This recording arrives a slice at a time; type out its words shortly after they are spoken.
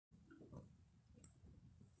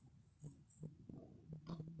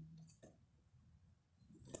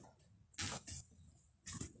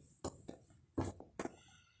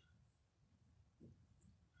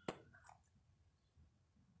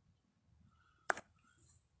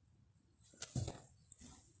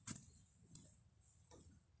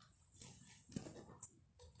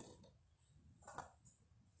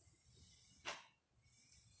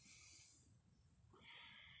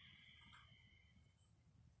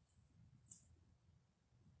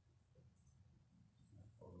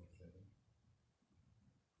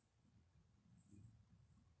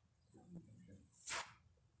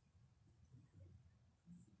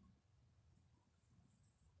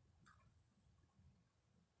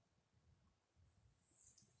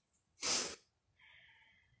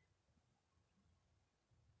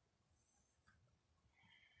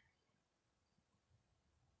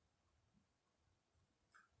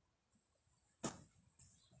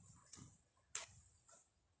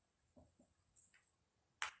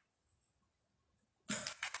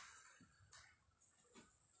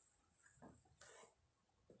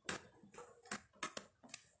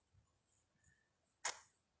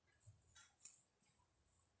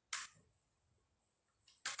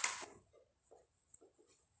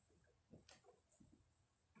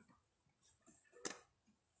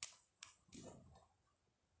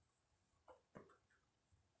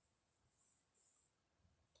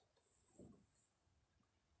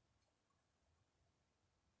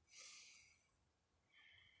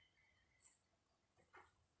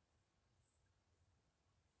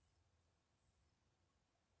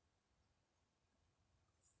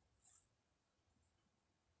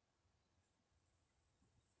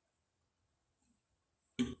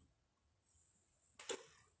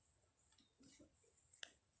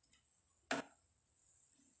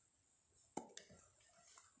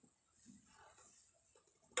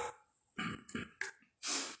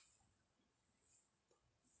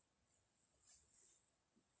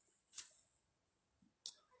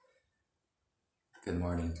Good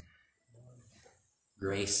morning.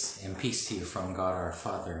 Grace and peace to you from God our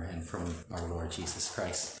Father and from our Lord Jesus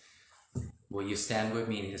Christ. Will you stand with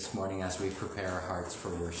me this morning as we prepare our hearts for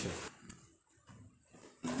worship?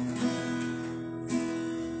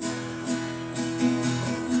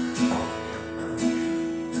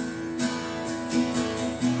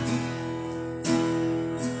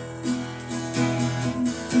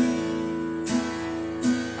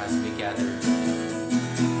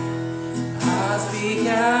 As we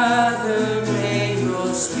gather, may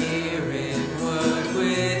your Spirit work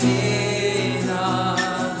within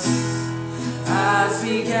us. As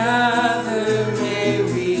we gather, may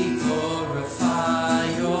we glorify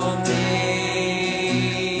your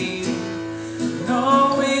name,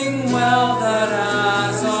 knowing well that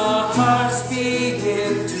as our hearts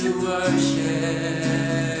begin to worship,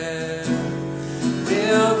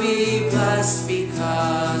 we'll be blessed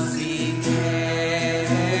because we can.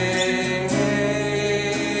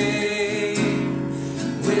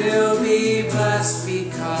 Blessed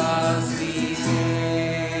because we came.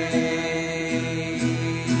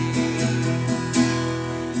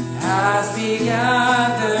 As we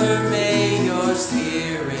gather, may your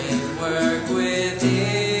Spirit work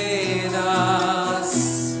within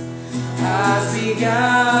us. As we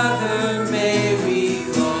gather, may we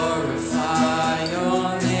glorify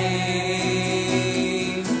your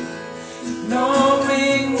name,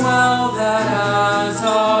 knowing well that as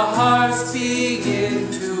our hearts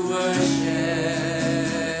begin to worship,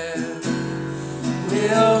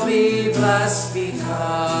 we'll be blessed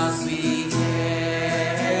because we came.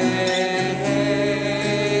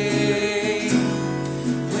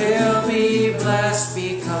 We'll be blessed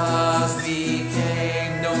because we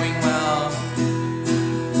came, knowing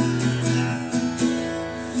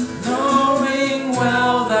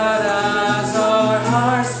well that as our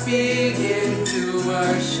hearts begin to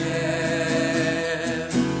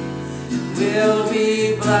worship, we'll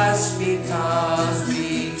be blessed because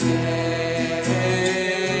we came.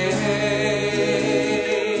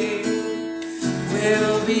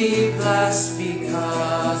 We'll be blessed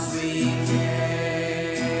because we came.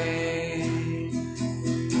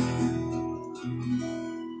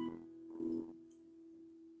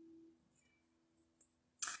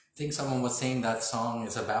 I think someone was saying that song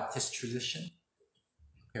is a Baptist tradition,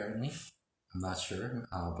 apparently. I'm not sure,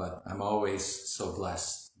 but I'm always so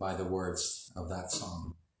blessed by the words of that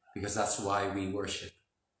song, because that's why we worship,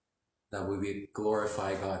 that we would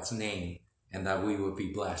glorify God's name, and that we would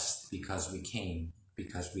be blessed because we came,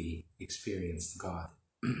 because we experienced God.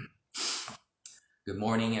 Good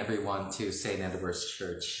morning, everyone, to St. Edward's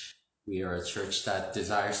Church. We are a church that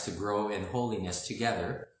desires to grow in holiness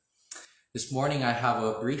together. This morning I have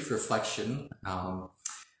a brief reflection.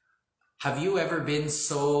 Have you ever been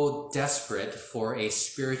so desperate for a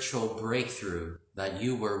spiritual breakthrough that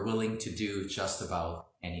you were willing to do just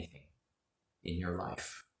about anything in your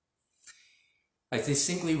life? I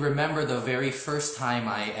distinctly remember the very first time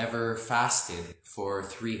I ever fasted for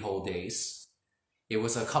 3 whole days. It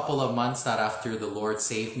was a couple of months that after the Lord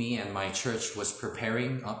saved me and my church was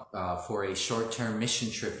preparing for a short-term mission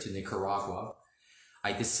trip to Nicaragua.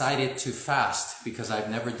 I decided to fast because I've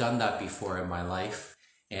never done that before in my life.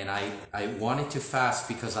 And I wanted to fast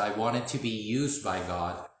because I wanted to be used by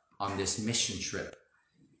God on this mission trip.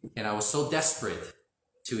 And I was so desperate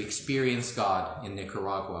to experience God in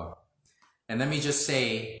Nicaragua. And let me just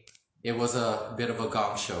say, it was a bit of a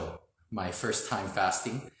gong show, my first time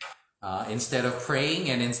fasting. Instead of praying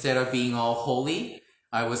and instead of being all holy,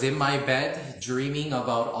 I was in my bed dreaming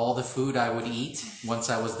about all the food I would eat once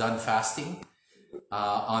I was done fasting.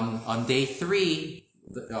 On day 3,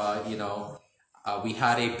 we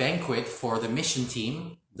had a banquet for the mission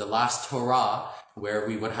team, the last hurrah, where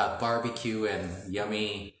we would have barbecue and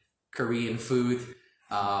yummy Korean food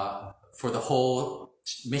for the whole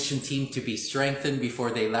mission team to be strengthened before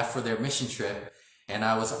they left for their mission trip. And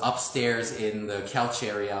I was upstairs in the couch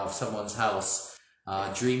area of someone's house,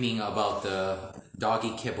 dreaming about the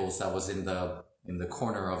doggy kibbles that was in the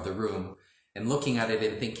corner of the room, and looking at it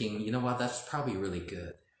and thinking, you know what, that's probably really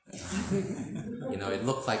good. It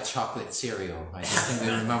looked like chocolate cereal. I distinctly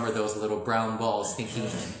remember those little brown balls, thinking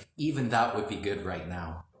even that would be good right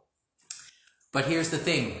now. But here's the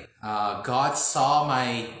thing. God saw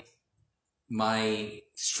my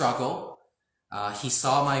struggle. He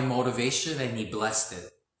saw my motivation and he blessed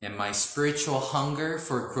it. And my spiritual hunger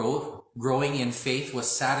for growing in faith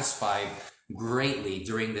was satisfied greatly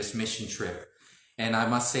during this mission trip. And I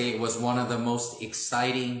must say it was one of the most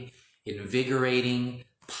exciting, invigorating,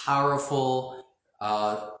 powerful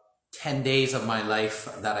 10 days of my life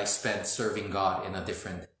that I spent serving God in a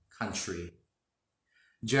different country.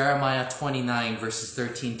 Jeremiah 29 verses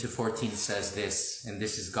 13 to 14 says this, and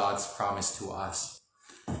this is God's promise to us.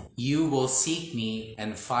 You will seek me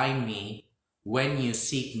and find me when you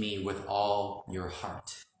seek me with all your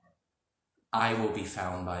heart. I will be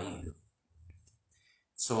found by you.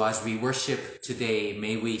 So as we worship today,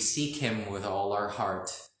 may we seek him with all our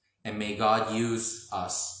heart, and may God use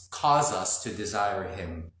us, cause us to desire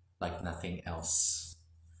him like nothing else.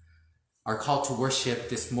 Our call to worship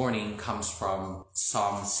this morning comes from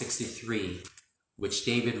Psalm 63, which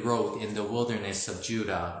David wrote in the wilderness of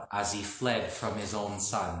Judah as he fled from his own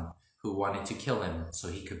son, who wanted to kill him so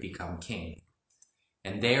he could become king.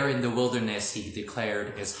 And there in the wilderness, he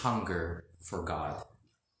declared his hunger for God.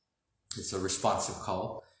 It's a responsive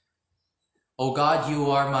call. O God,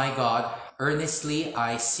 you are my God. Earnestly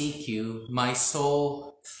I seek you. My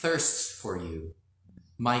soul thirsts for you.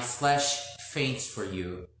 My flesh faints for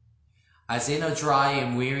you, as in a dry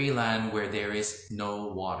and weary land where there is no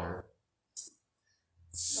water.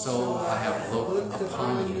 So I have looked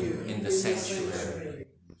upon you in the sanctuary,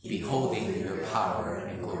 beholding your power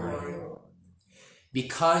and glory.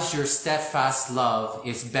 Because your steadfast love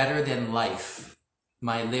is better than life,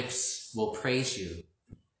 my lips will praise you.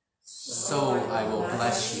 So I will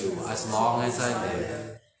bless you as long as I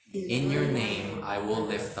live. In your name I will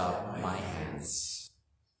lift up my hands.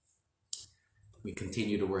 We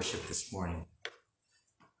continue to worship this morning.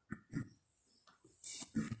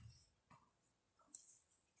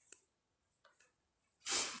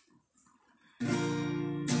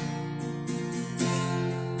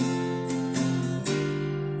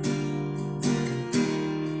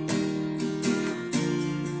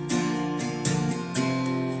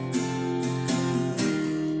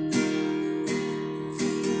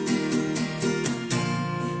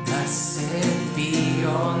 Blessed be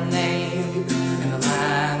your name in the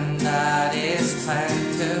land that is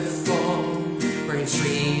plentiful, where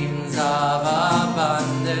streams of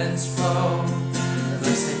abundance flow.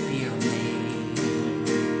 Blessed be your name.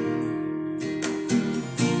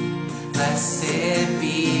 Blessed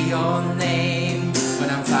be your name when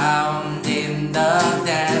I'm found in the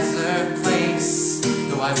desert place,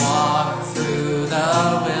 though I walk through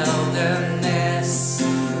the wilderness.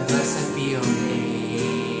 Blessed be your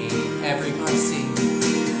name. Every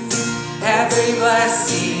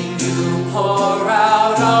blessing you pour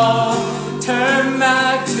out, all turn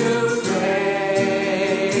back to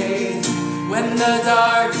praise. When the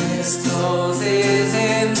darkness closes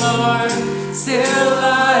in, Lord, still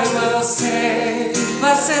I will say,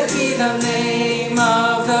 blessed be the name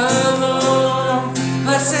of the Lord.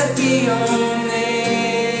 Blessed be your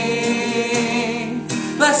name.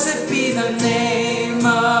 Blessed be the name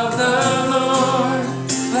of the Lord.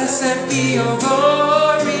 Blessed be your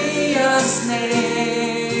glorious name.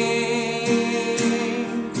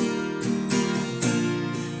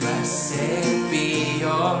 Blessed be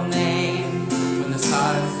your name when the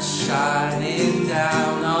sun's shining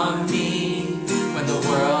down on me, when the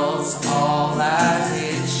world's all as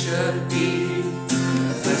it should be.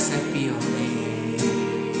 Blessed be your name.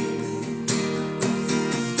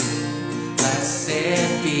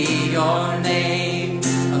 Blessed be your name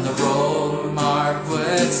on the road marked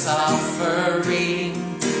with suffering,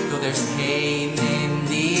 though there's pain in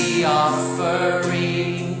the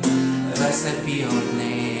offering. Blessed be your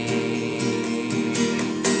name.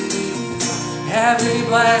 Every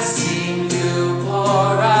blessing you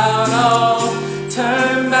pour out, all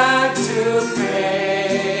turn back to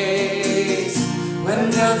praise.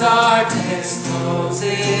 When the darkness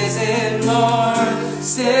closes in, Lord,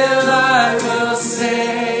 still I will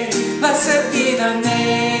say, blessed be the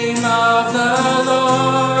name of the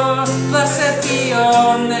Lord. Blessed be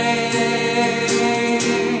your name.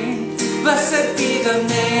 Blessed be the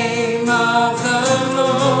name of the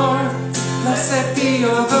Lord. Blessed be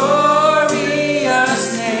your glorious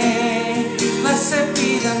name. Blessed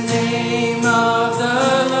be the name of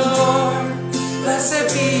the Lord. Blessed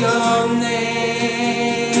be your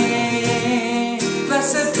name.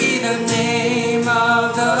 Blessed be the name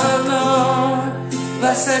of the Lord.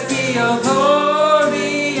 Blessed be your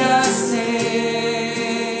glorious name.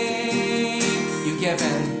 You give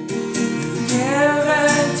and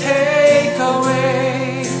take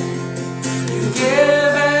away. You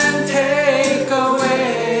give and take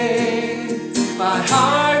away. My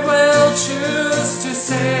heart will choose to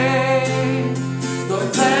say,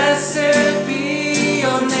 Lord, blessed be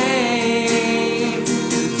your name.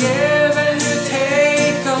 You give and you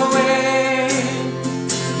take away.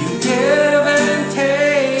 You give and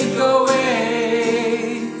take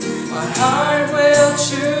away. My heart will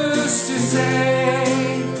choose to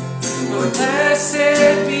say, Lord,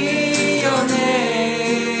 blessed be your name.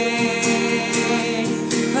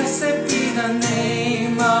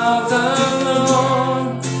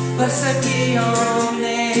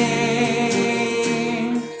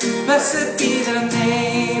 Blessed be the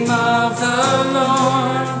name of the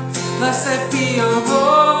Lord. Blessed be your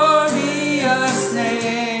glorious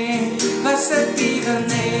name. Blessed be the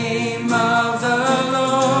name of the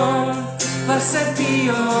Lord. Blessed be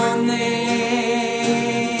your name.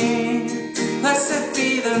 Blessed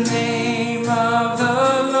be the name of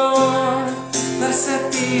the Lord.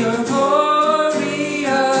 Blessed be your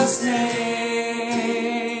glorious name.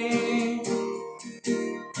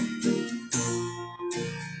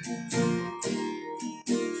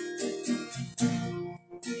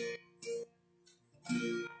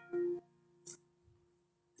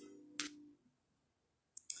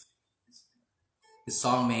 This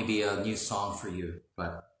song may be a new song for you,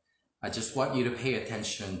 but I just want you to pay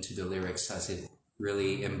attention to the lyrics as it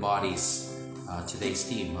really embodies today's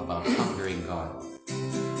theme about hungering God. So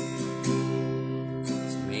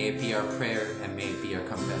may it be our prayer and may it be our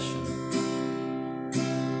confession.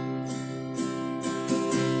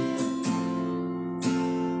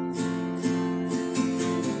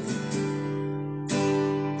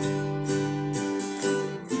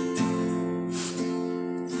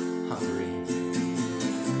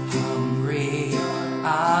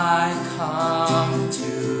 I come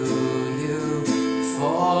to you,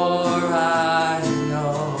 for I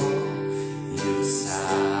know you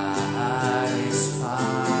satisfy.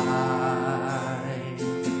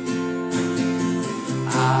 I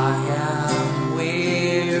am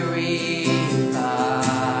weary, but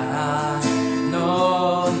I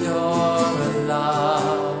know your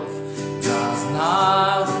love does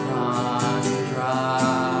not run dry.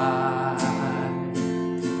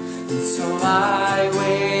 So I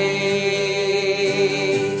wait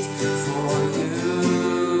for you.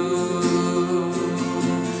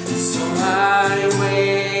 So I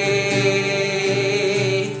wait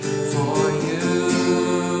for you.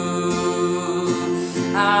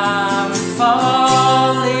 I'm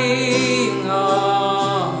falling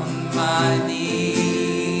on my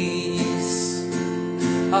knees,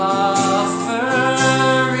 offering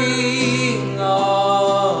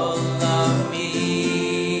all of me.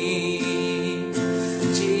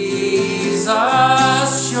 Jesus,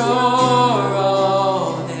 you're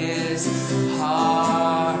all this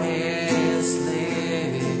heart is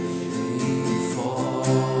living for.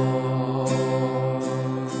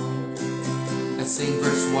 Let's sing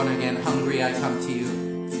verse 1 again. Hungry I come to you.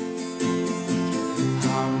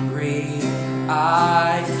 Hungry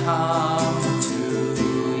I come to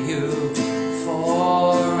you,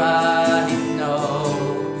 for I know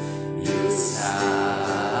you satisfy.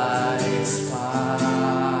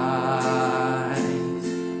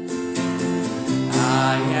 I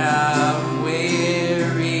am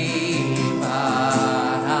weary,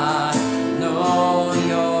 but I know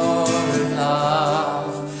your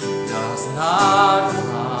love does not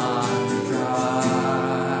run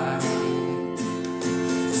dry.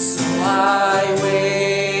 So I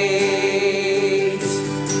wait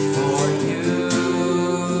for you.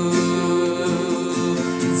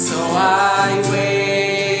 So I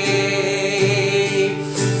wait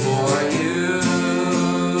for you.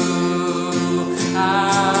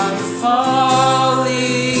 I'm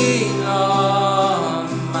falling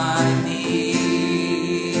on my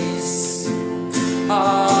knees,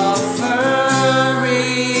 offering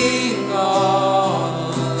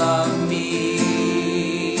all of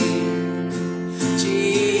me.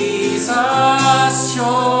 Jesus,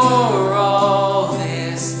 you're all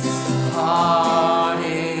this heart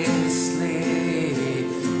is living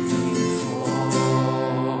for.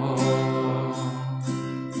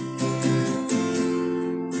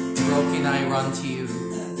 Broken I run to you.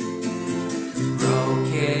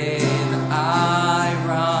 Broken I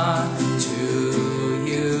run to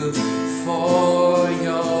you, for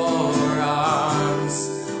your arms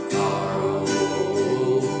are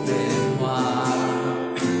open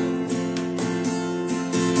wide.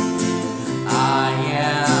 I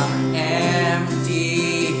am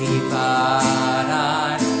empty, but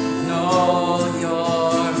I know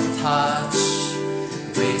your touch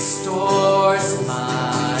restores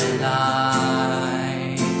my life.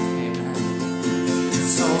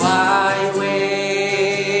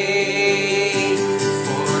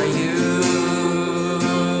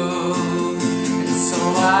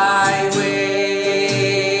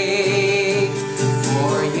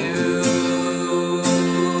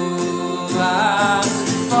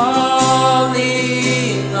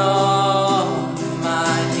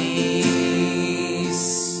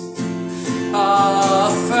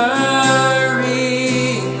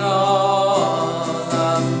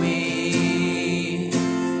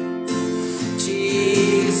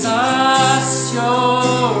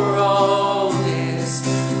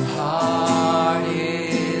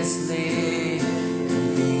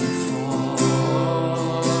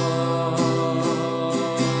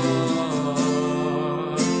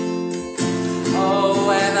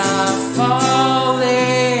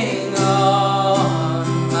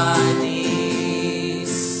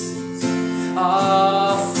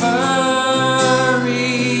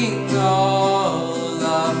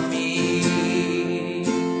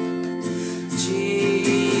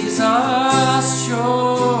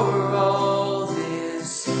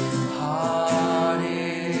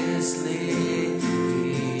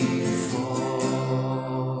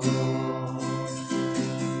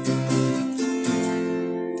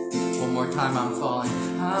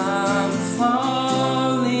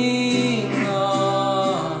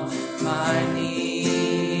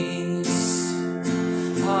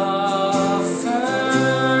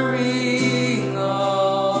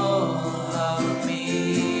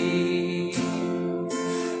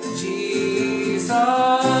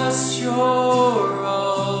 just your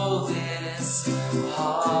oldest,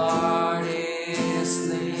 hardest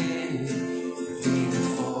living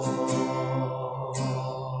for.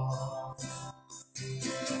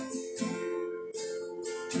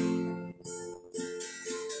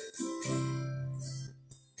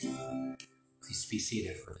 Please be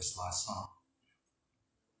seated for this last song.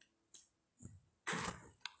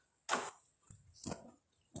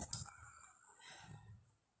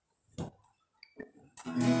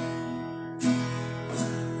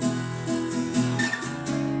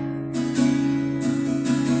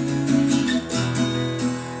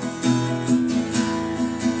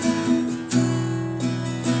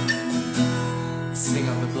 Sing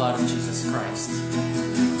of the blood of Jesus Christ.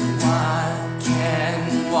 What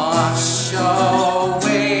can wash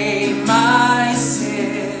away my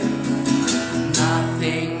sin?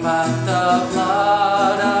 Nothing but the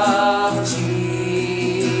blood of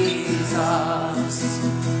Jesus.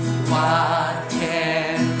 What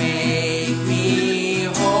can make me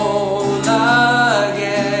whole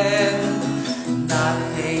again?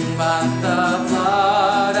 Nothing but the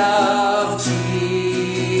blood of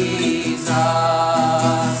Jesus.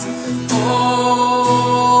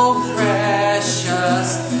 Oh, precious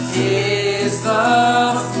is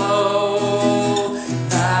the flow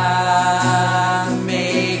that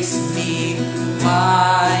makes me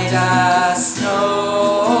white as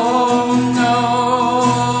snow.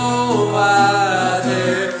 No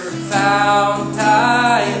other fount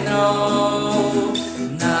I know,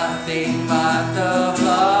 nothing but the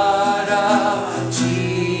blood of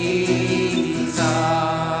Jesus.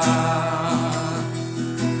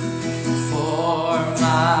 For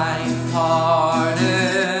my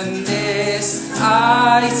pardon this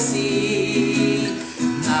I see,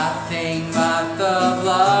 nothing but the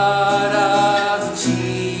blood of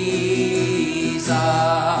Jesus.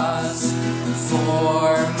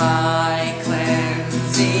 For my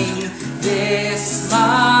cleansing this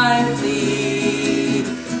my plea,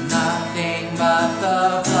 nothing but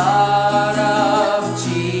the blood of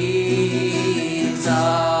Jesus.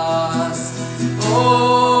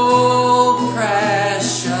 Oh,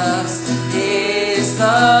 precious is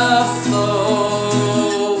the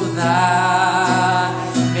flow that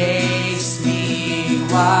makes me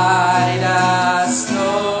white as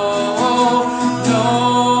snow.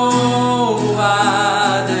 No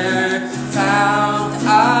other fount I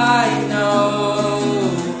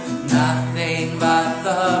know, nothing but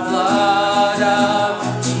the blood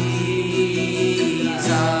of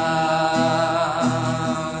Jesus.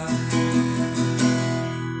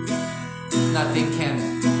 Nothing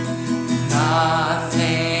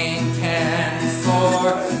can for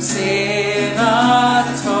sin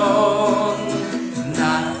atone,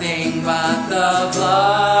 nothing but the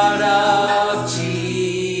blood of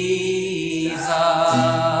Jesus.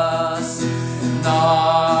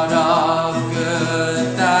 Not of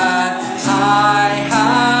good that I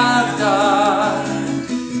have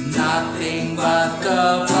done, nothing but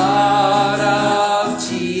the blood of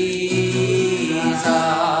Jesus.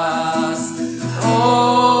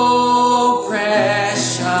 Oh,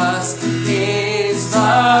 precious is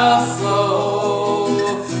the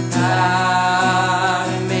flow that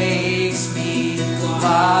makes me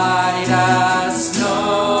white as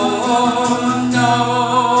snow.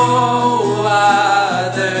 No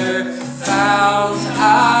other fount I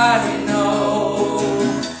know,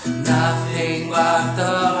 nothing but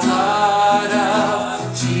the blood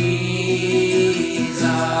of Jesus.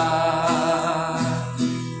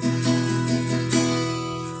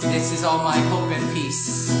 This is all my hope and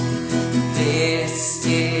peace. This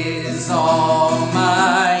is all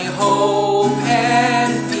my hope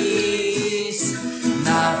and peace.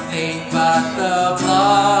 Nothing but the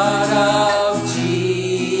blood of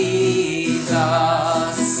Jesus.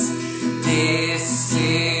 This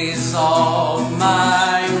is all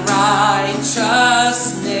my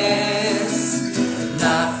righteousness.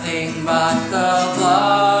 Nothing but the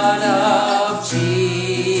blood of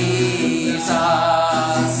Jesus.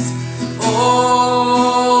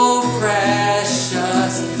 Oh,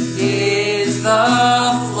 precious is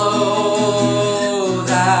the flow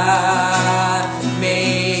that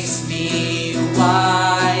makes me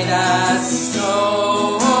white as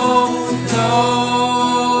snow.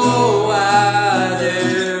 No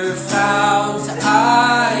other fount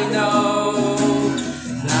I know,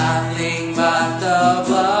 nothing but the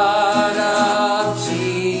blood of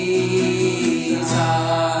Jesus.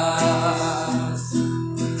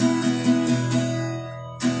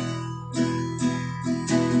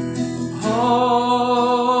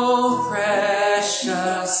 Oh,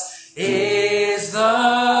 precious is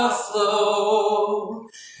the flow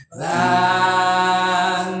that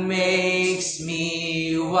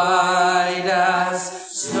white as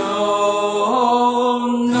snow,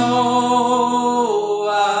 no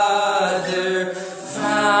other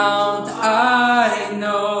fount I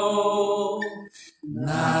know,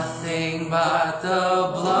 nothing but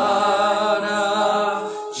the blood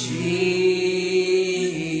of Jesus.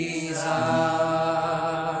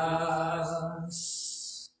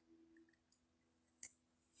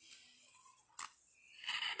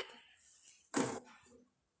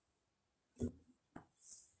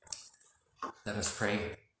 Let us pray.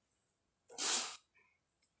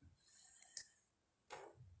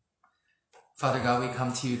 Father God, we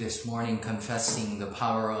come to you this morning confessing the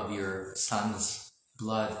power of your Son's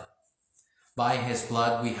blood. By his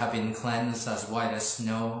blood we have been cleansed as white as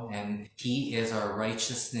snow, and he is our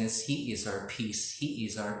righteousness, he is our peace, he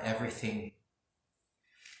is our everything.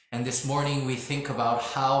 And this morning we think about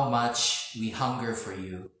how much we hunger for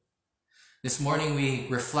you. This morning we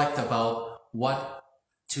reflect about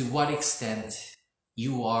to what extent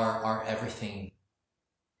you are our everything.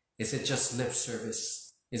 Is it just lip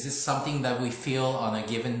service? Is this something that we feel on a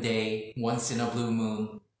given day, once in a blue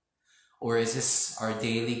moon? Or is this our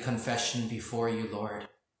daily confession before you, Lord?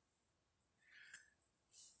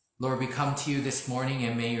 Lord, we come to you this morning,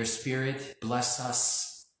 and may your Spirit bless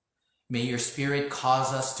us. May your Spirit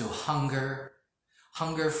cause us to hunger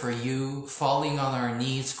for you, falling on our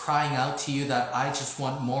knees, crying out to you that I just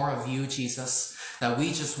want more of you, Jesus, that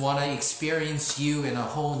we just want to experience you in a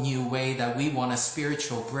whole new way, that we want a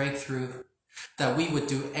spiritual breakthrough, that we would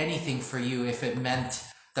do anything for you if it meant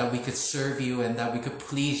that we could serve you and that we could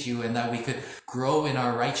please you and that we could grow in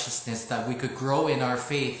our righteousness, that we could grow in our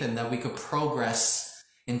faith, and that we could progress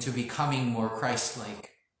into becoming more Christ-like.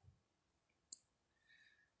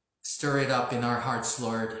 Stir it up in our hearts,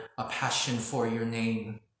 Lord, a passion for your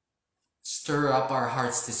name. Stir up our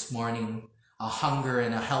hearts this morning, a hunger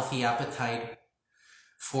and a healthy appetite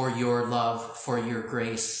for your love, for your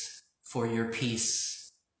grace, for your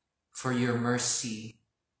peace, for your mercy,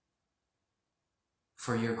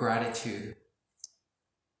 for your gratitude.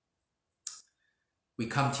 We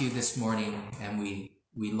come to you this morning, and we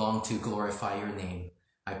long to glorify your name.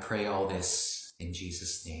 I pray all this in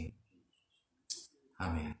Jesus' name.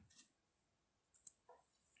 Amen.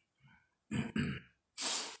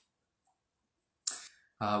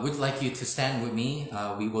 Would like you to stand with me.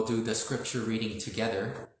 We will do the scripture reading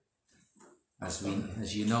together as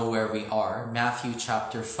you know where we are. Matthew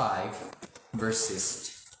chapter 5,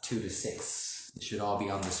 verses 2 to 6. It should all be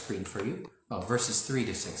on the screen for you. Oh, verses 3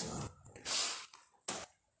 to 6.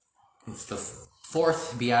 It's the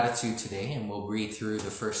fourth beatitude today, and we'll read through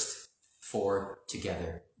the first 4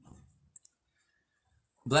 together.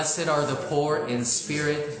 Blessed are the poor in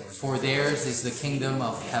spirit, for theirs is the kingdom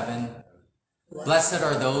of heaven. Blessed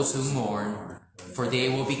are those who mourn, for they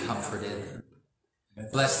will be comforted.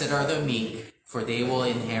 Blessed are the meek, for they will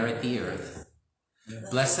inherit the earth.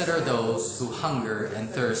 Blessed are those who hunger and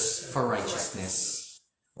thirst for righteousness,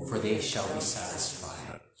 for they shall be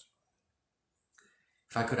satisfied.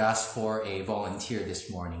 If I could ask for a volunteer this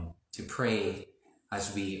morning to pray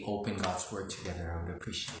as we open God's word together, I would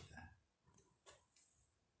appreciate that.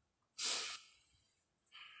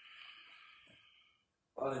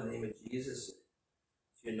 Father, in the name of Jesus,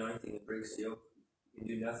 it's your anointing that breaks the yoke. You can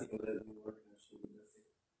do nothing without your word, and absolutely nothing.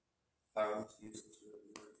 Powerless, useless without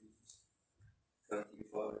your word, Jesus. Come to you,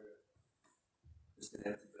 Father, just an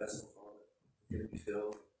empty vessel, Father. Let it be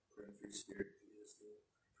filled, praying for your spirit, Jesus' name.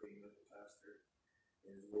 Praying about the pastor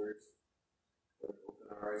and his words. Lord, open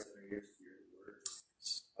our eyes and our ears to your word.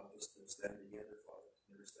 Help us to stand together, Father, to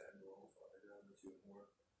never stand alone, Father God, but you and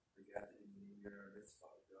more. We're gathered in your name, you're in our midst,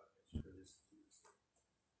 Father God. Thanks for this.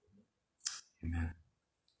 Amen.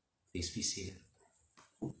 Please be seated.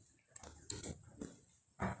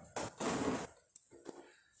 I'm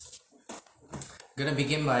going to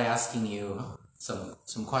begin by asking you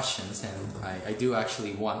some questions, and I do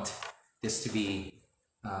actually want this to be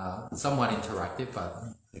somewhat interactive, but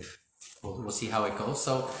we'll see how it goes.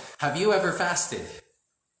 So, have you ever fasted?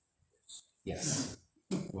 Yes.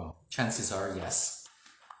 Well, chances are yes.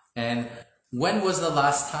 And when was the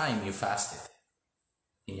last time you fasted?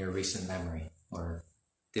 In your recent memory or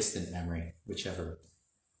distant memory, whichever.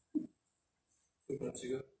 2 months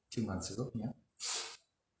ago. 2 months ago, yeah.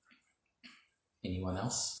 Anyone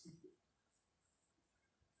else?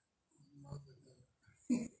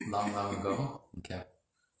 Long ago. Okay.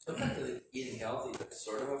 Sometimes eating healthy, that's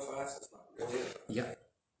sort of a fast. It's not really. Yeah.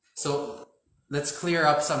 So let's clear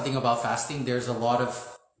up something about fasting. There's a lot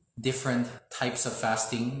of different types of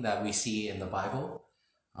fasting that we see in the Bible.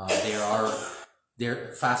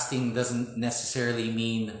 Fasting doesn't necessarily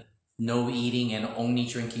mean no eating and only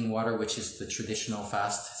drinking water, which is the traditional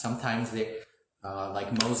fast. Sometimes they,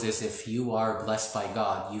 like Moses, if you are blessed by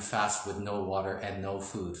God, you fast with no water and no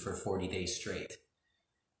food for 40 days straight.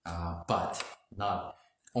 But not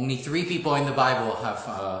only 3 people in the Bible have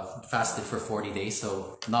fasted for 40 days,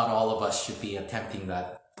 so not all of us should be attempting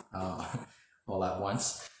that all at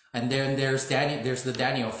once. And then there's the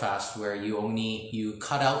Daniel fast, where you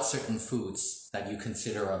cut out certain foods that you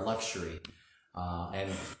consider a luxury. And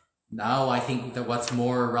now I think that what's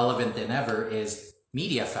more relevant than ever is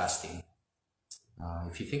media fasting.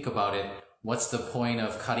 If you think about it, what's the point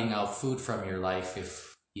of cutting out food from your life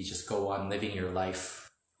if you just go on living your life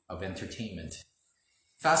of entertainment?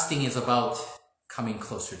 Fasting is about coming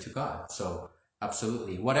closer to God. So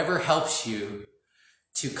absolutely, whatever helps you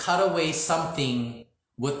to cut away something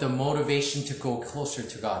with the motivation to go closer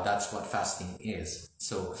to God, that's what fasting is.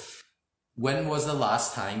 So when was the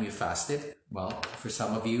last time you fasted? Well, for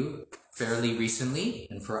some of you, fairly recently,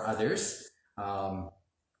 and for others, a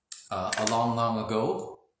long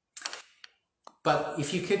ago. But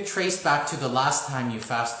if you could trace back to the last time you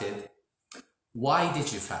fasted, why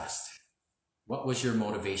did you fast? What was your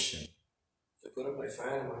motivation? I put up my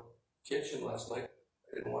fan in my kitchen last night.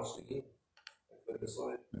 I didn't watch the game. I put it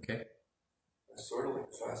aside. Okay. I sort of like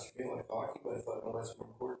to fast for me like hockey, but I thought, well, that's more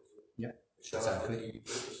important. Yeah, Shut off the TV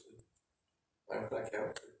purposely. I don't know if that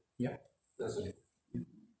counts. Yeah. Does it? Yeah.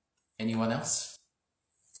 Anyone else?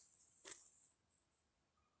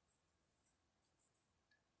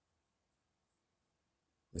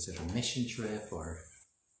 Was it a mission trip or?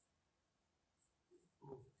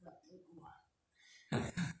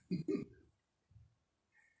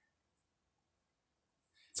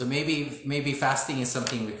 So maybe fasting is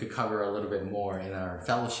something we could cover a little bit more in our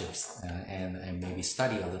fellowships and maybe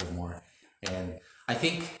study a little more. And I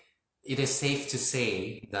think it is safe to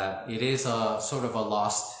say that it is a sort of a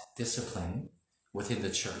lost discipline within the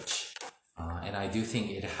church. And I do think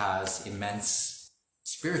it has immense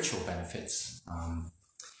spiritual benefits.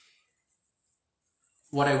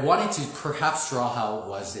 What I wanted to perhaps draw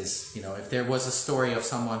out is, if there was a story of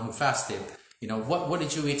someone who fasted, what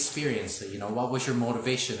did you experience? What was your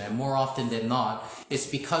motivation? And more often than not, it's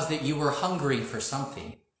because that you were hungering for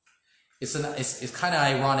something. It's kind of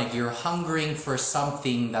ironic. You're hungering for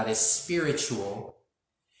something that is spiritual.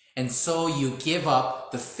 And so you give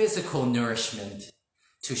up the physical nourishment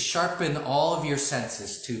to sharpen all of your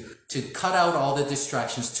senses, to cut out all the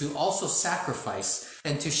distractions, to also sacrifice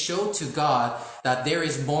and to show to God that there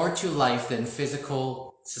is more to life than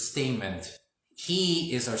physical sustainment.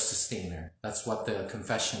 He is our sustainer. That's what the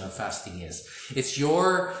confession of fasting is. It's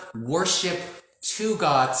your worship to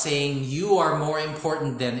God, saying you are more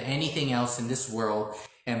important than anything else in this world.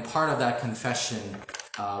 And part of that confession,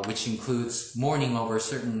 which includes mourning over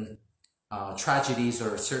certain tragedies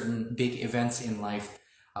or certain big events in life,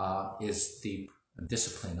 is the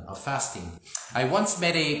discipline of fasting. I once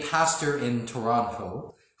met a pastor in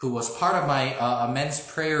Toronto who was part of my a men's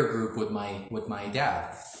prayer group with my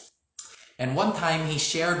dad. And one time he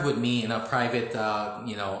shared with me in a private,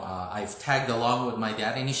 I've tagged along with my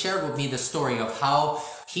dad, and he shared with me the story of how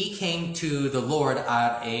he came to the Lord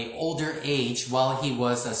at an older age while he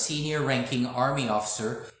was a senior ranking army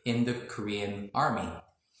officer in the Korean army.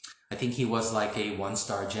 I think he was like a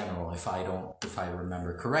 1-star general, if I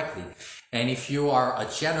remember correctly. And if you are a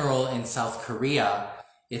general in South Korea,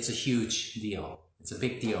 it's a huge deal. It's a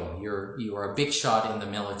big deal. You are a big shot in the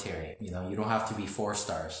military. You don't have to be 4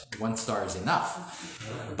 stars. 1 star is enough.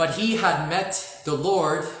 But he had met the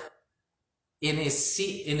Lord in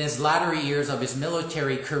his latter years of his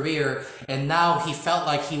military career, and now he felt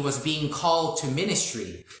like he was being called to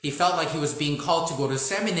ministry. He felt like he was being called to go to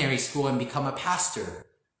seminary school and become a pastor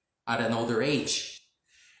at an older age.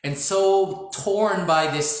 And so torn by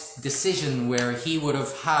this decision where he would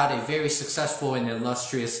have had a very successful and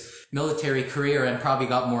illustrious military career and probably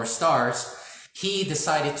got more stars, he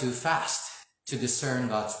decided to fast to discern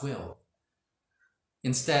God's will.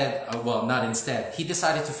 He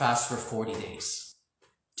decided to fast for 40 days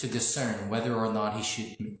to discern whether or not he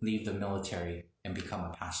should leave the military and become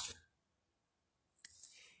a pastor.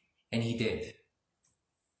 And he did.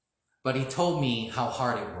 But he told me how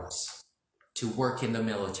hard it was to work in the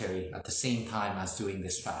military at the same time as doing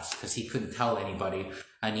this fast, because he couldn't tell anybody,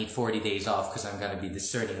 I need 40 days off because I'm going to be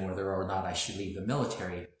discerning whether or not I should leave the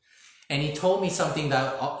military. And he told me something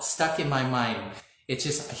that stuck in my mind. He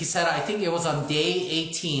said, I think it was on day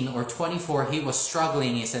 18 or 24, he was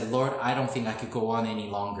struggling. He said, Lord, I don't think I could go on any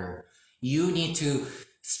longer. You need to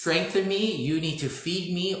strengthen me, you need to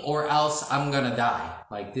feed me, or else I'm gonna die.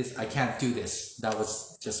 Like this, I can't do this. That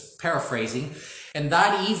was just paraphrasing. And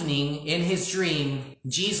that evening, in his dream,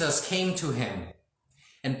 Jesus came to him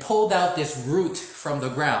and pulled out this root from the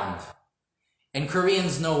ground. And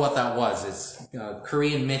Koreans know what that was.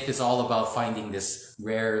 Korean myth is all about finding this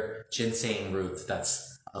rare ginseng root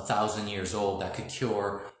that's 1,000 years old that could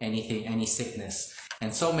cure anything, any sickness.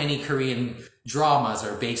 And so many Korean dramas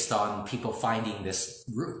are based on people finding this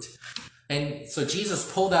root. And so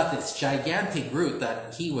Jesus pulled out this gigantic root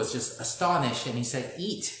that he was just astonished, and he said,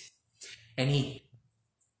 eat. And he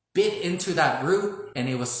bit into that root, and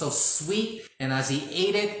it was so sweet. And as he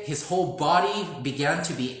ate it, his whole body began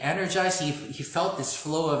to be energized. He felt this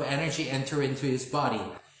flow of energy enter into his body.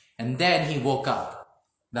 And then he woke up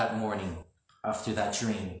that morning after that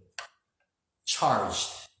dream, charged,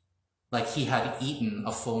 like he had eaten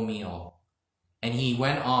a full meal. And he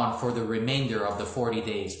went on for the remainder of the 40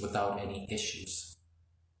 days without any issues,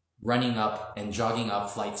 running up and jogging up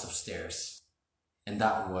flights of stairs. And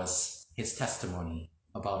that was his testimony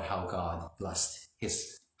about how God blessed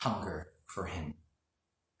his hunger for him.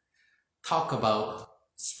 Talk about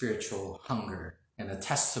spiritual hunger and a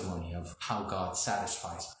testimony of how God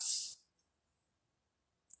satisfies us.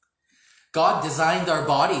 God designed our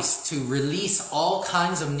bodies to release all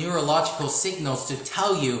kinds of neurological signals to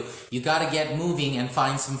tell you, you got to get moving and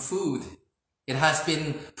find some food. It has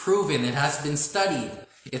been proven, it has been studied.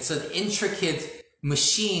 It's an intricate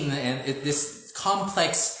machine and this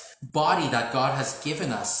complex body that God has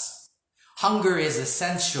given us. Hunger is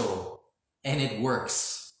essential, and it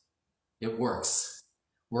works. It works.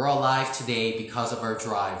 We're alive today because of our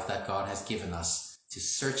drive that God has given us to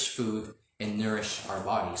search food and nourish our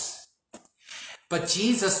bodies. But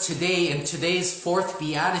Jesus today, in today's fourth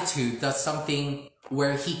beatitude, does something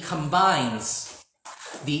where he combines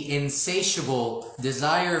the insatiable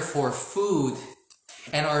desire for food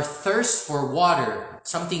and our thirst for water,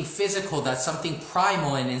 something physical, that's something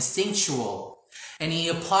primal and instinctual, and he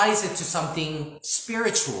applies it to something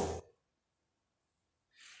spiritual.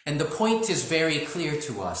 And the point is very clear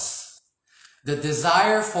to us. The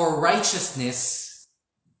desire for righteousness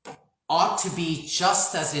ought to be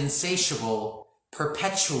just as insatiable,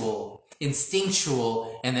 perpetual,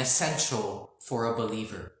 instinctual, and essential for a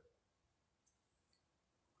believer.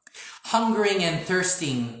 Hungering and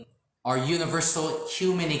thirsting are universal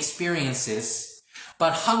human experiences,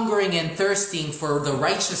 but hungering and thirsting for the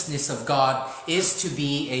righteousness of God is to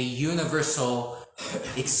be a universal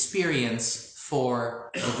experience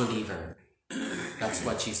for the believer. That's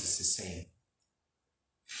what Jesus is saying.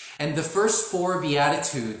 And the first four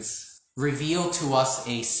Beatitudes reveal to us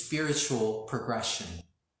a spiritual progression.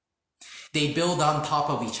 They build on top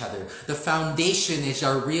of each other. The foundation is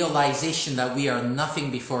our realization that we are nothing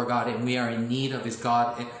before God and we are in need of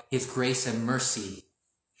His grace and mercy.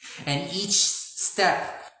 And each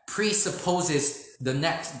step presupposes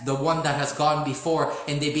the one that has gone before,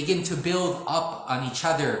 and they begin to build up on each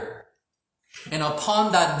other. And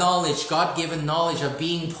upon that knowledge, God-given knowledge of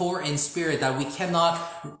being poor in spirit, that we cannot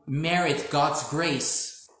merit God's grace,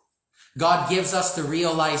 God gives us the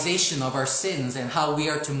realization of our sins and how we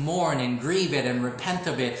are to mourn and grieve it and repent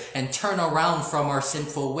of it and turn around from our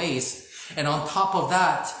sinful ways. And on top of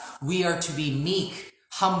that, we are to be meek,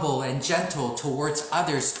 humble, and gentle towards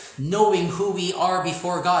others, knowing who we are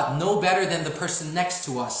before God, no better than the person next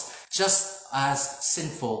to us, just as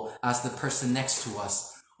sinful as the person next to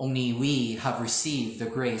us. Only we have received the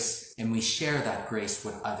grace and we share that grace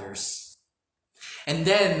with others. And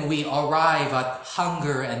then we arrive at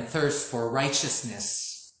hunger and thirst for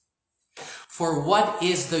righteousness. For what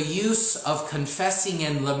is the use of confessing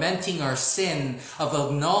and lamenting our sin, of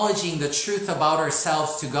acknowledging the truth about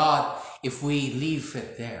ourselves to God, if we leave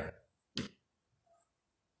it there?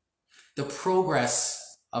 The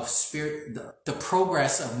progress of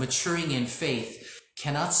maturing in faith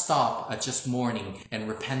cannot stop at just mourning and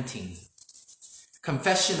repenting.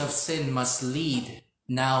 Confession of sin must lead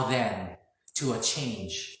now then to a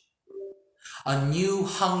change, a new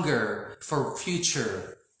hunger for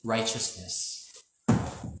future righteousness.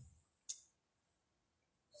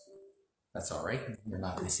 That's all right. You're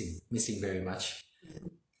not missing very much.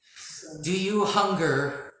 Do you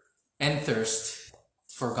hunger and thirst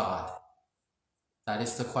for God? That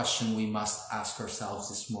is the question we must ask ourselves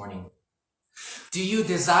this morning. Do you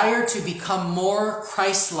desire to become more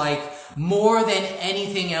Christ-like, more than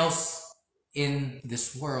anything else in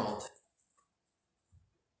this world?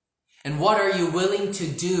 And what are you willing to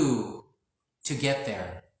do to get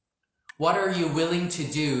there? What are you willing to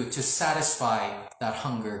do to satisfy that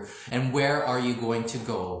hunger? And where are you going to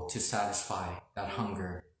go to satisfy that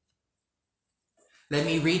hunger? Let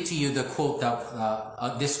me read to you the quote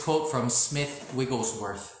this quote from Smith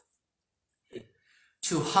Wigglesworth.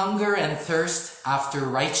 To hunger and thirst after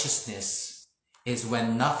righteousness is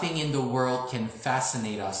when nothing in the world can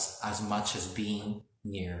fascinate us as much as being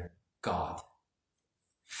near God.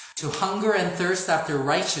 To hunger and thirst after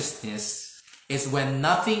righteousness is when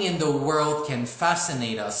nothing in the world can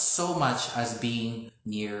fascinate us so much as being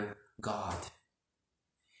near God.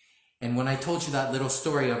 And when I told you that little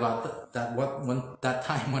story about that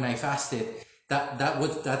time when I fasted,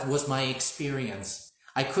 that was my experience.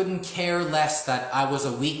 I couldn't care less that I was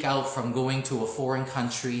a week out from going to a foreign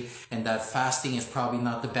country and that fasting is probably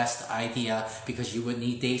not the best idea because you would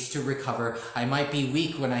need days to recover. I might be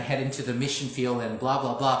weak when I head into the mission field and blah,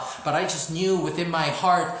 blah, blah. But I just knew within my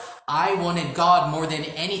heart, I wanted God more than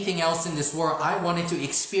anything else in this world. I wanted to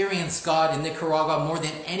experience God in Nicaragua more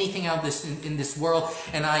than anything else in this world.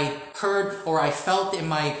 And I heard or I felt in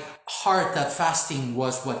my heart that fasting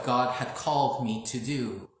was what God had called me to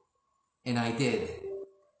do. And I did.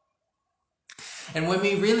 And when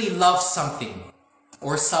we really love something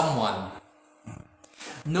or someone,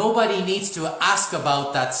 nobody needs to ask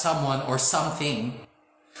about that someone or something.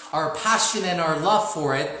 Our passion and our love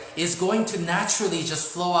for it is going to naturally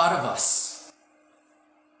just flow out of us.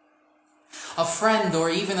 A friend or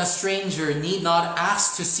even a stranger need not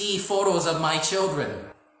ask to see photos of my children.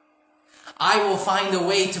 I will find a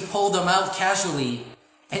way to pull them out casually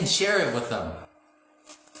and share it with them.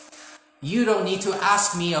 You don't need to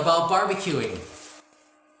ask me about barbecuing.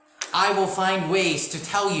 I will find ways to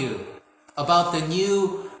tell you about the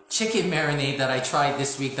new chicken marinade that I tried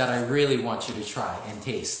this week that I really want you to try and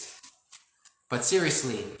taste. But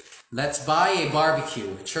seriously, let's buy a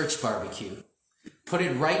barbecue, church barbecue, put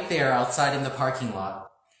it right there outside in the parking lot,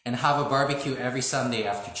 and have a barbecue every Sunday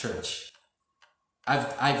after church.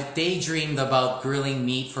 I've daydreamed about grilling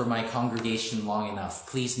meat for my congregation long enough.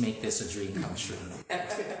 Please make this a dream come true.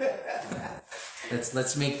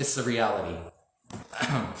 Let's make this a reality.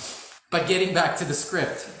 But getting back to the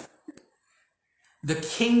script, the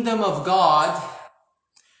kingdom of God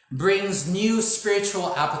brings new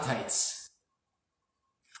spiritual appetites.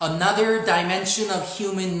 Another dimension of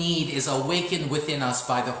human need is awakened within us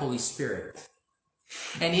by the Holy Spirit.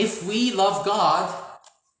 And if we love God,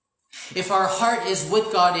 if our heart is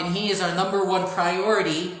with God and He is our number one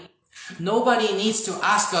priority, nobody needs to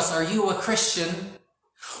ask us, are you a Christian?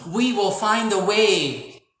 We will find a way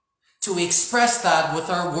to express that with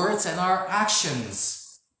our words and our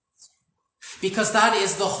actions. Because that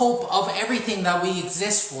is the hope of everything that we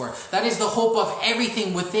exist for. That is the hope of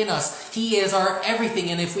everything within us. He is our everything.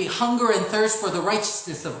 And if we hunger and thirst for the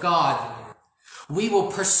righteousness of God, we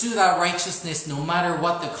will pursue that righteousness no matter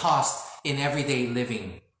what the cost in everyday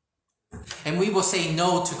living. And we will say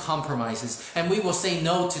no to compromises. And we will say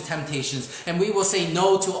no to temptations. And we will say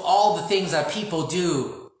no to all the things that people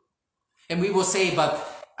do. And we will say, but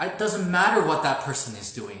it doesn't matter what that person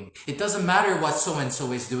is doing. It doesn't matter what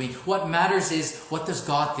so-and-so is doing. What matters is, what does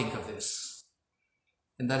God think of this?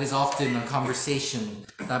 And that is often a conversation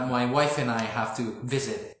that my wife and I have to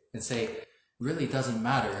visit and say, really doesn't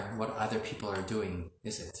matter what other people are doing,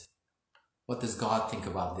 is it? What does God think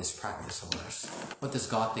about this practice of ours? What does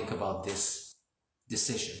God think about this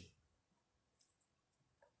decision?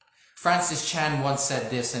 Francis Chan once said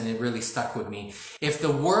this, and it really stuck with me. If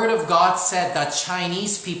the Word of God said that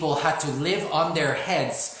Chinese people had to live on their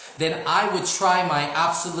heads, then I would try my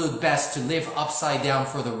absolute best to live upside down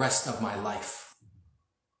for the rest of my life.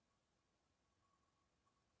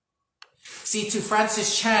 See, to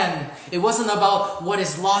Francis Chan, it wasn't about what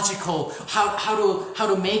is logical, how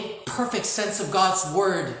to make perfect sense of God's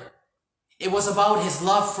Word. It was about his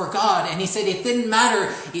love for God. And he said it didn't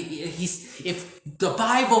matter if the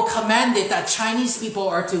Bible commanded that Chinese people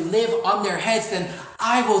are to live on their heads, then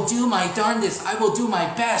I will do my darndest. I will do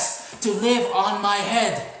my best to live on my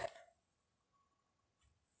head.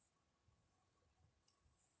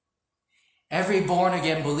 Every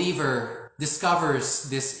born-again believer discovers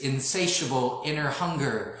this insatiable inner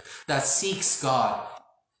hunger that seeks God,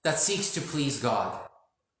 that seeks to please God,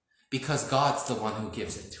 because God's the one who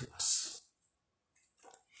gives it to us.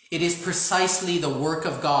 It is precisely the work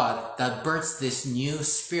of God that births this new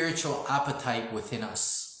spiritual appetite within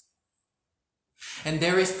us. And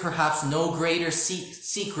there is perhaps no greater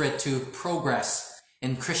secret to progress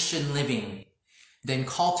in Christian living than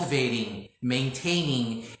cultivating,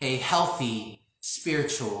 maintaining a healthy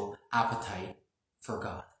spiritual appetite for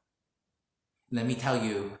God. Let me tell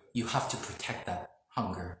you, you have to protect that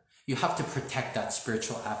hunger. You have to protect that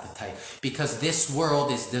spiritual appetite, because this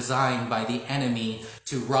world is designed by the enemy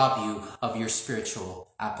to rob you of your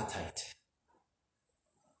spiritual appetite.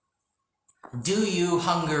 Do you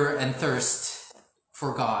hunger and thirst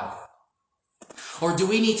for God? Or do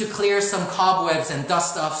we need to clear some cobwebs and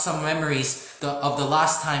dust off some memories of the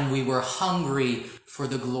last time we were hungry for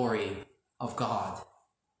the glory of God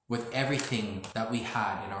with everything that we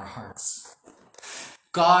had in our hearts?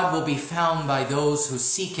 God will be found by those who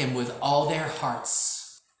seek him with all their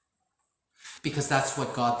hearts, because that's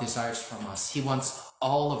what God desires from us. He wants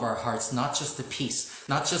all of our hearts, not just the piece,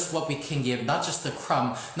 not just what we can give, not just the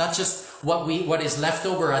crumb, not just what is left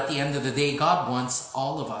over at the end of the day. God wants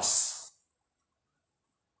all of us.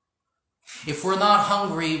 If we're not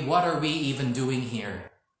hungry, what are we even doing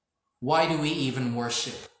here? Why do we even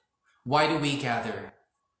worship? Why do we gather?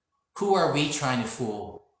 Who are we trying to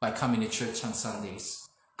fool by coming to church on Sundays?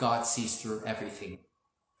 God sees through everything.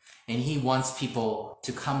 And he wants people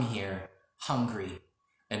to come here hungry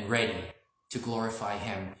and ready to glorify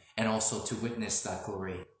him and also to witness that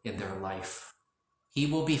glory in their life. He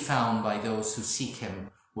will be found by those who seek him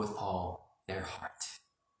with all their heart.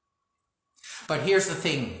 But here's the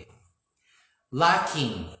thing.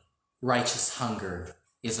 Lacking righteous hunger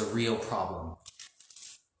is a real problem.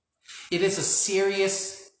 It is a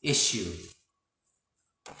serious issue.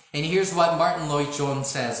 And here's what Martin Lloyd-Jones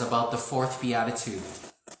says about the fourth beatitude.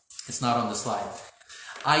 It's not on the slide.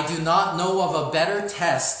 I do not know of a better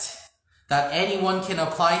test that anyone can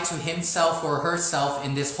apply to himself or herself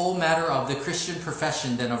in this whole matter of the Christian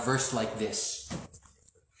profession than a verse like this.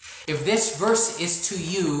 If this verse is to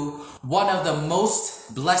you one of the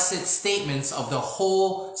most blessed statements of the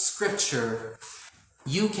whole scripture,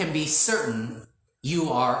 you can be certain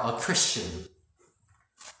you are a Christian.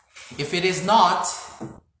 If it is not,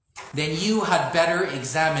 then you had better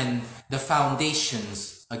examine the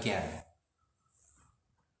foundations again.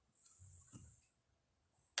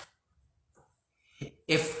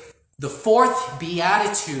 If the fourth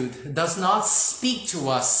beatitude does not speak to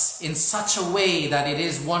us in such a way that it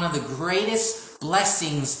is one of the greatest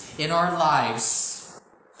blessings in our lives,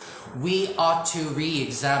 we ought to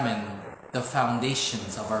re-examine the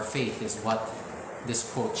foundations of our faith, is what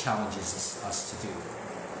this quote challenges us to do.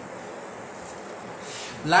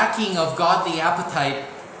 Lacking of godly appetite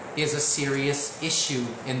is a serious issue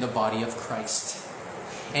in the body of Christ.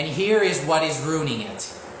 And here is what is ruining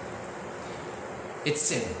it. It's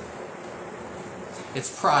sin.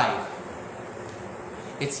 It's pride.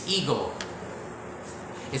 It's ego.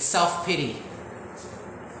 It's self-pity.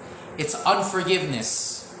 It's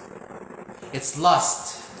unforgiveness. It's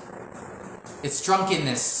lust. It's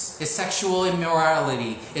drunkenness. It's sexual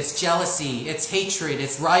immorality. It's jealousy. It's hatred.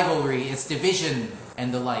 It's rivalry. It's division,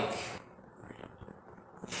 and the like.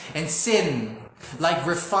 And sin, like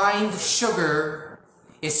refined sugar,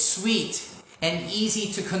 is sweet and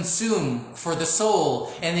easy to consume for the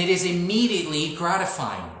soul, and it is immediately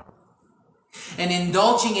gratifying. And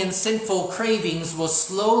indulging in sinful cravings will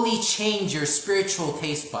slowly change your spiritual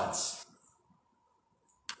taste buds.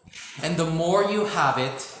 And the more you have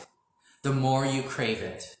it, the more you crave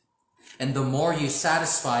it. And the more you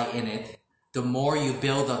satisfy in it, the more you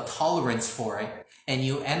build a tolerance for it, and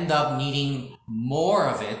you end up needing more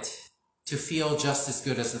of it to feel just as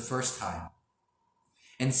good as the first time.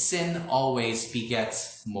 And sin always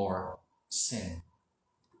begets more sin.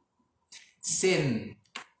 Sin,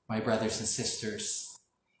 my brothers and sisters,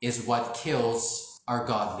 is what kills our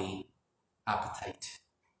godly appetite,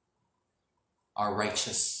 our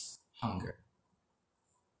righteous hunger.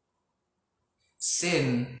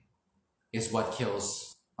 Sin is what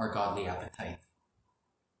kills our godly appetite.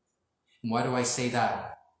 And why do I say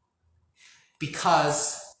that?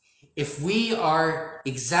 Because if we are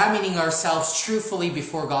examining ourselves truthfully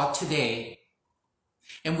before God today,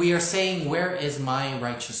 and we are saying, where is my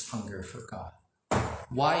righteous hunger for God?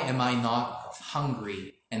 Why am I not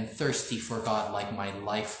hungry and thirsty for God like my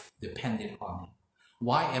life depended on it?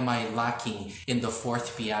 Why am I lacking in the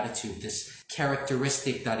fourth beatitude, this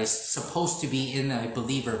characteristic that is supposed to be in a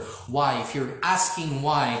believer? Why? If you're asking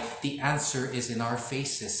why, the answer is in our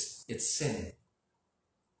faces. It's sin.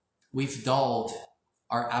 We've dulled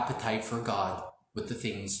our appetite for God with the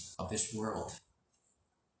things of this world.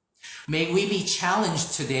 May we be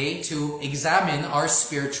challenged today to examine our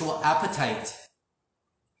spiritual appetite.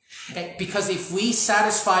 Because if we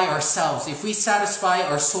satisfy ourselves, if we satisfy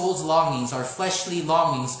our soul's longings, our fleshly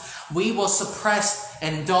longings, we will suppress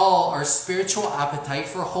and dull our spiritual appetite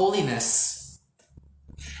for holiness.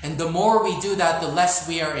 And the more we do that, the less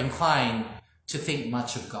we are inclined to think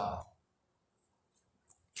much of God.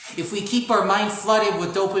 If we keep our mind flooded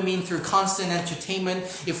with dopamine through constant entertainment,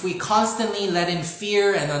 if we constantly let in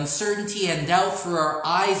fear and uncertainty and doubt through our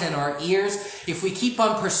eyes and our ears, if we keep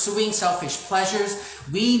on pursuing selfish pleasures,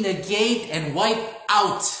 we negate and wipe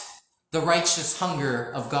out the righteous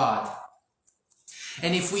hunger of God.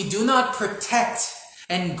 And if we do not protect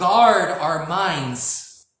and guard our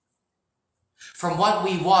minds from what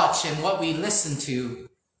we watch and what we listen to,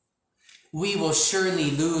 we will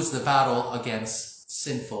surely lose the battle against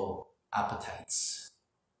sinful appetites.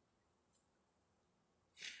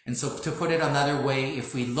 And so to put it another way,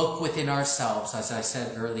 if we look within ourselves, as I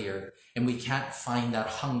said earlier, and we can't find that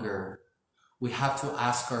hunger, we have to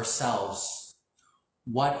ask ourselves,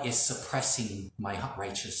 what is suppressing my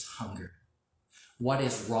righteous hunger? What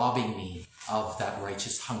is robbing me of that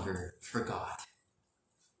righteous hunger for God?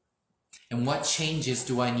 And what changes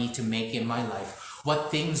do I need to make in my life?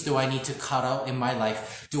 What things do I need to cut out in my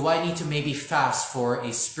life? Do I need to maybe fast for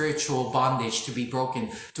a spiritual bondage to be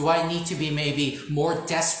broken? Do I need to be maybe more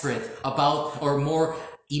desperate about or more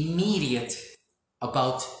immediate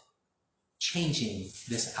about changing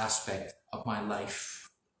this aspect of my life?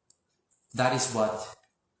 That is what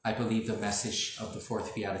I believe the message of the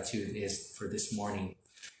fourth Beatitude is for this morning.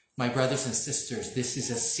 My brothers and sisters, this is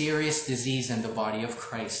a serious disease in the body of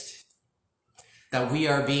Christ, that we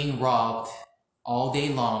are being robbed all day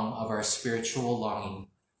long of our spiritual longing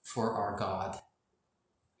for our God.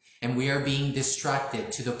 And we are being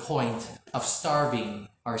distracted to the point of starving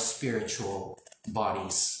our spiritual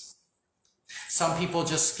bodies. Some people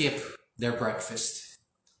just skip their breakfast,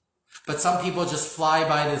 but some people just fly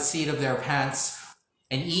by the seat of their pants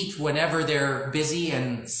and eat whenever their busy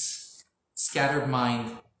and scattered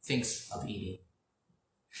mind thinks of eating.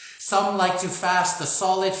 Some like to fast a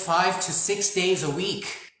solid 5 to 6 days a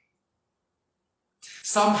week.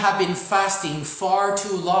 Some have been fasting far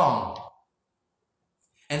too long.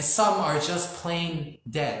 And some are just plain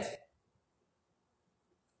dead.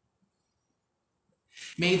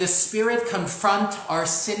 May the Spirit confront our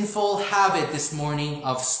sinful habit this morning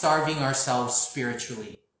of starving ourselves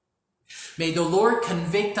spiritually. May the Lord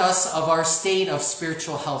convict us of our state of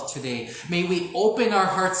spiritual health today. May we open our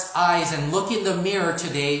heart's eyes and look in the mirror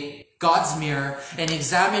today, God's mirror, and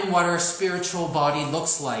examine what our spiritual body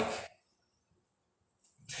looks like.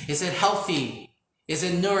 Is it healthy? Is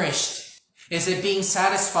it nourished? Is it being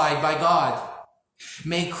satisfied by God?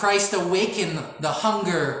 May Christ awaken the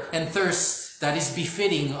hunger and thirst that is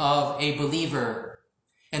befitting of a believer.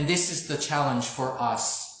 And this is the challenge for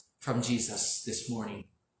us from Jesus this morning.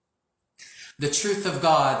 The truth of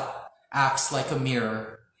God acts like a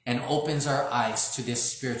mirror and opens our eyes to this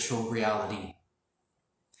spiritual reality.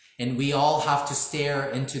 And we all have to stare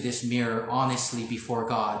into this mirror honestly before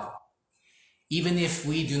God. Even if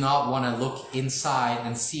we do not want to look inside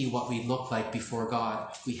and see what we look like before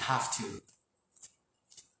God, we have to.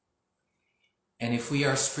 And if we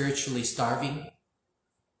are spiritually starving,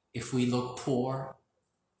 if we look poor,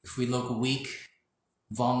 if we look weak,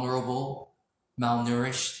 vulnerable,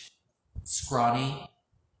 malnourished, scrawny,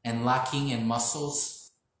 and lacking in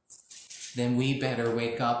muscles, then we better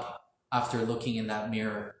wake up after looking in that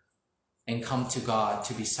mirror and come to God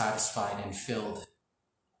to be satisfied and filled,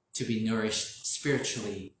 to be nourished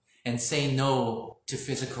spiritually, and say no to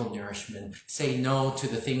physical nourishment, say no to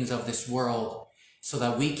the things of this world, so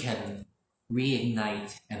that we can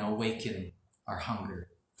reignite and awaken our hunger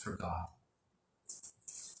for God.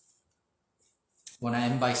 I want to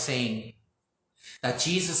end by saying that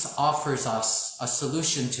Jesus offers us a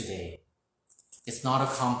solution today. It's not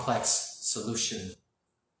a complex solution.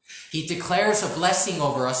 He declares a blessing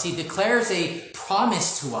over us. He declares a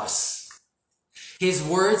promise to us. His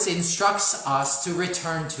words instructs us to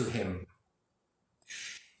return to him.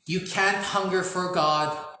 You can't hunger for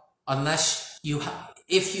God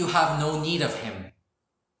if you have no need of him.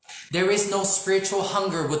 There is no spiritual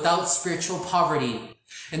hunger without spiritual poverty.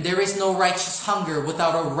 And there is no righteous hunger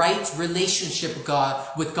without a right relationship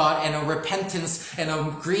with God and a repentance and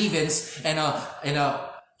a grievance and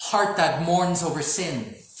a heart that mourns over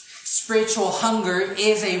sin. Spiritual hunger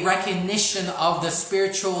is a recognition of the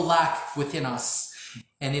spiritual lack within us.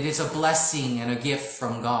 And it is a blessing and a gift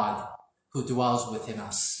from God who dwells within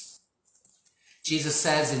us. Jesus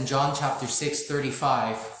says in John chapter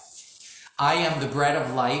 6:35, I am the bread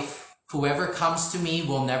of life. Whoever comes to me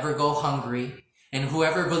will never go hungry, and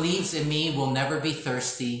whoever believes in me will never be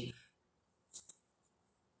thirsty.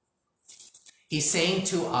 He's saying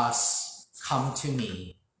to us, come to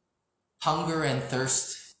me. Hunger and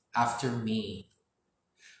thirst after me.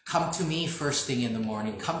 Come to me first thing in the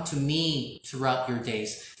morning. Come to me throughout your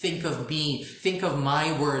days. Think of me. Think of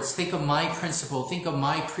my words. Think of my principle. Think of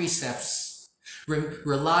my precepts.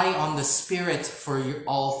 Rely on the Spirit for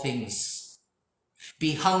all things.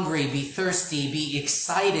 Be hungry, be thirsty, be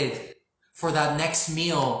excited for that next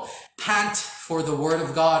meal. Pant for the word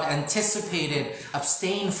of God. Anticipate it.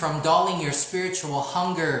 Abstain from dulling your spiritual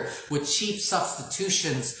hunger with cheap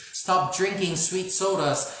substitutions. Stop drinking sweet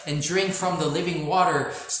sodas and drink from the living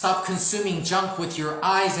water. Stop consuming junk with your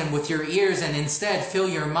eyes and with your ears, and instead fill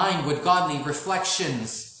your mind with godly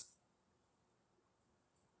reflections.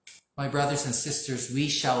 My brothers and sisters, we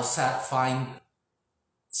shall find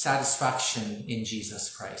satisfaction in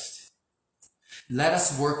Jesus Christ. Let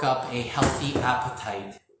us work up a healthy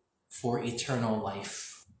appetite for eternal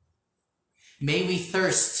life. May we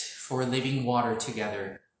thirst for living water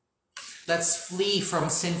together. Let's flee from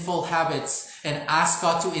sinful habits and ask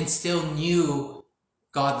God to instill new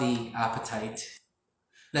godly appetite.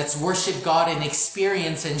 Let's worship God and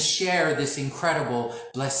experience and share this incredible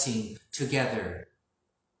blessing together.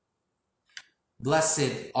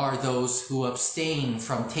 Blessed are those who abstain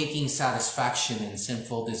from taking satisfaction in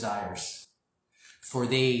sinful desires, for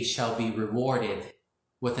they shall be rewarded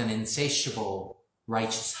with an insatiable,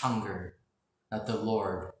 righteous hunger that the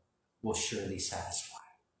Lord will surely satisfy.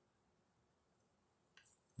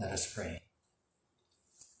 Let us pray.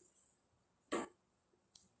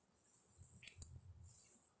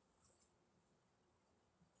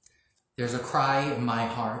 There's a cry in my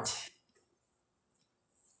heart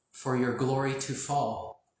for your glory to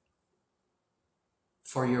fall,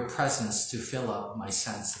 for your presence to fill up my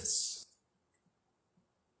senses.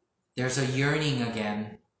 There's a yearning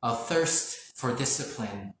again, a thirst for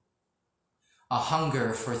discipline, a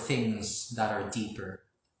hunger for things that are deeper.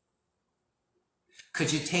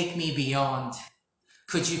 Could you take me beyond?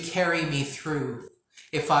 Could you carry me through?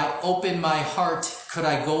 If I open my heart, could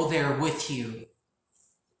I go there with you?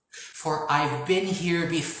 For I've been here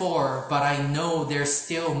before, but I know there's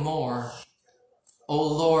still more. Oh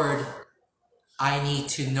Lord, I need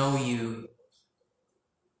to know you.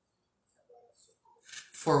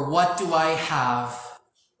 For what do I have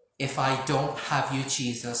if I don't have you,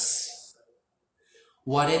 Jesus?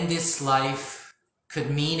 What in this life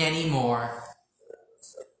could mean any more?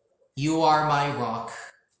 You are my rock.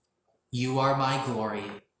 You are my glory.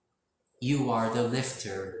 You are the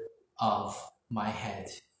lifter of my head.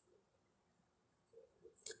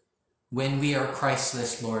 When we are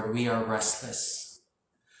Christless, Lord, we are restless.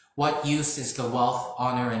 What use is the wealth,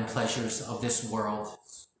 honor, and pleasures of this world?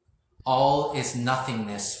 All is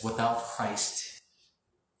nothingness without Christ.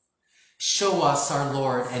 Show us our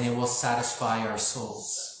Lord, and it will satisfy our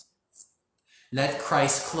souls. Let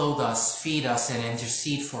Christ clothe us, feed us, and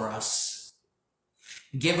intercede for us.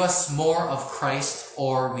 Give us more of Christ,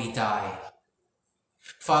 or we die.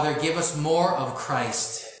 Father, give us more of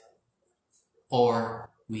Christ, or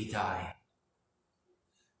we die.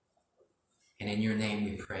 And in your name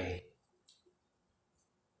we pray.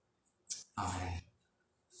 Amen.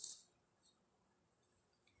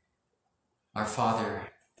 Our Father,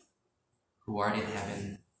 who art in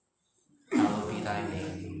heaven, hallowed be thy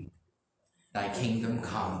name. Thy kingdom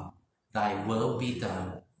come, thy will be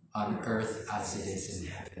done on earth as it is in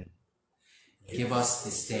heaven. Give us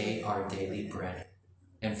this day our daily bread,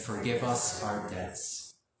 and forgive us our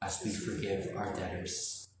debts as we forgive our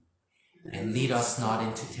debtors. And lead us not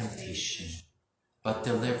into temptation, but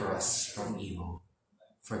deliver us from evil.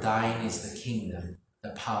 For thine is the kingdom, the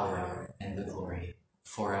power, and the glory,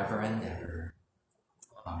 forever and ever.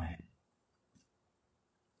 Amen.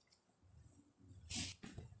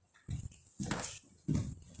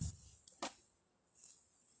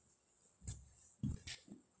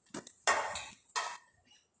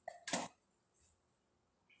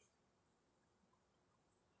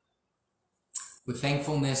 With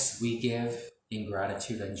thankfulness we give in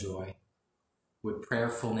gratitude and joy. With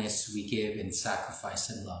prayerfulness we give in sacrifice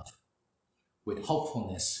and love. With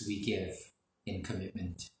hopefulness we give in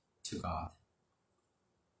commitment to God.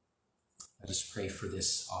 Let us pray for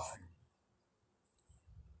this offering.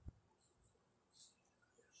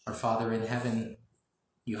 Our Father in heaven,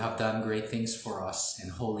 you have done great things for us,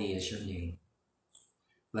 and holy is your name.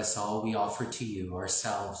 Bless all we offer to you,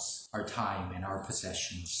 ourselves, our time, and our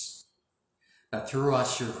possessions, that through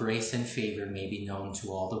us your grace and favor may be known to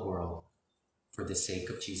all the world, for the sake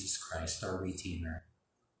of Jesus Christ, our Redeemer.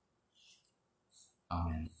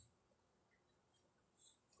 Amen.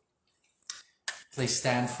 Please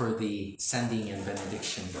stand for the sending and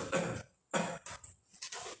benediction.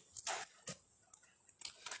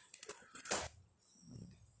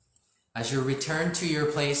 As you return to your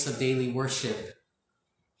place of daily worship,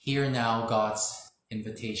 hear now God's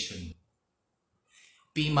invitation.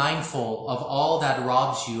 Be mindful of all that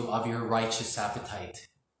robs you of your righteous appetite.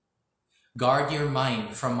 Guard your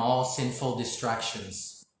mind from all sinful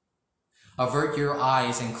distractions. Avert your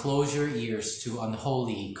eyes and close your ears to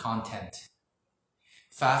unholy content.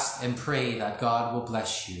 Fast and pray that God will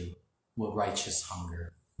bless you with righteous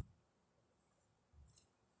hunger.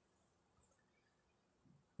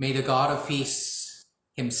 May the God of peace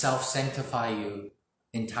himself sanctify you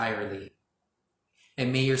entirely.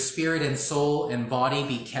 And may your spirit and soul and body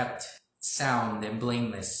be kept sound and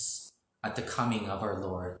blameless at the coming of our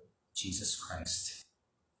Lord Jesus Christ.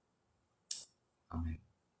 Amen.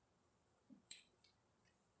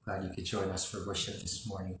 Glad you could join us for worship this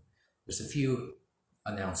morning. There's a few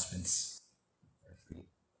announcements.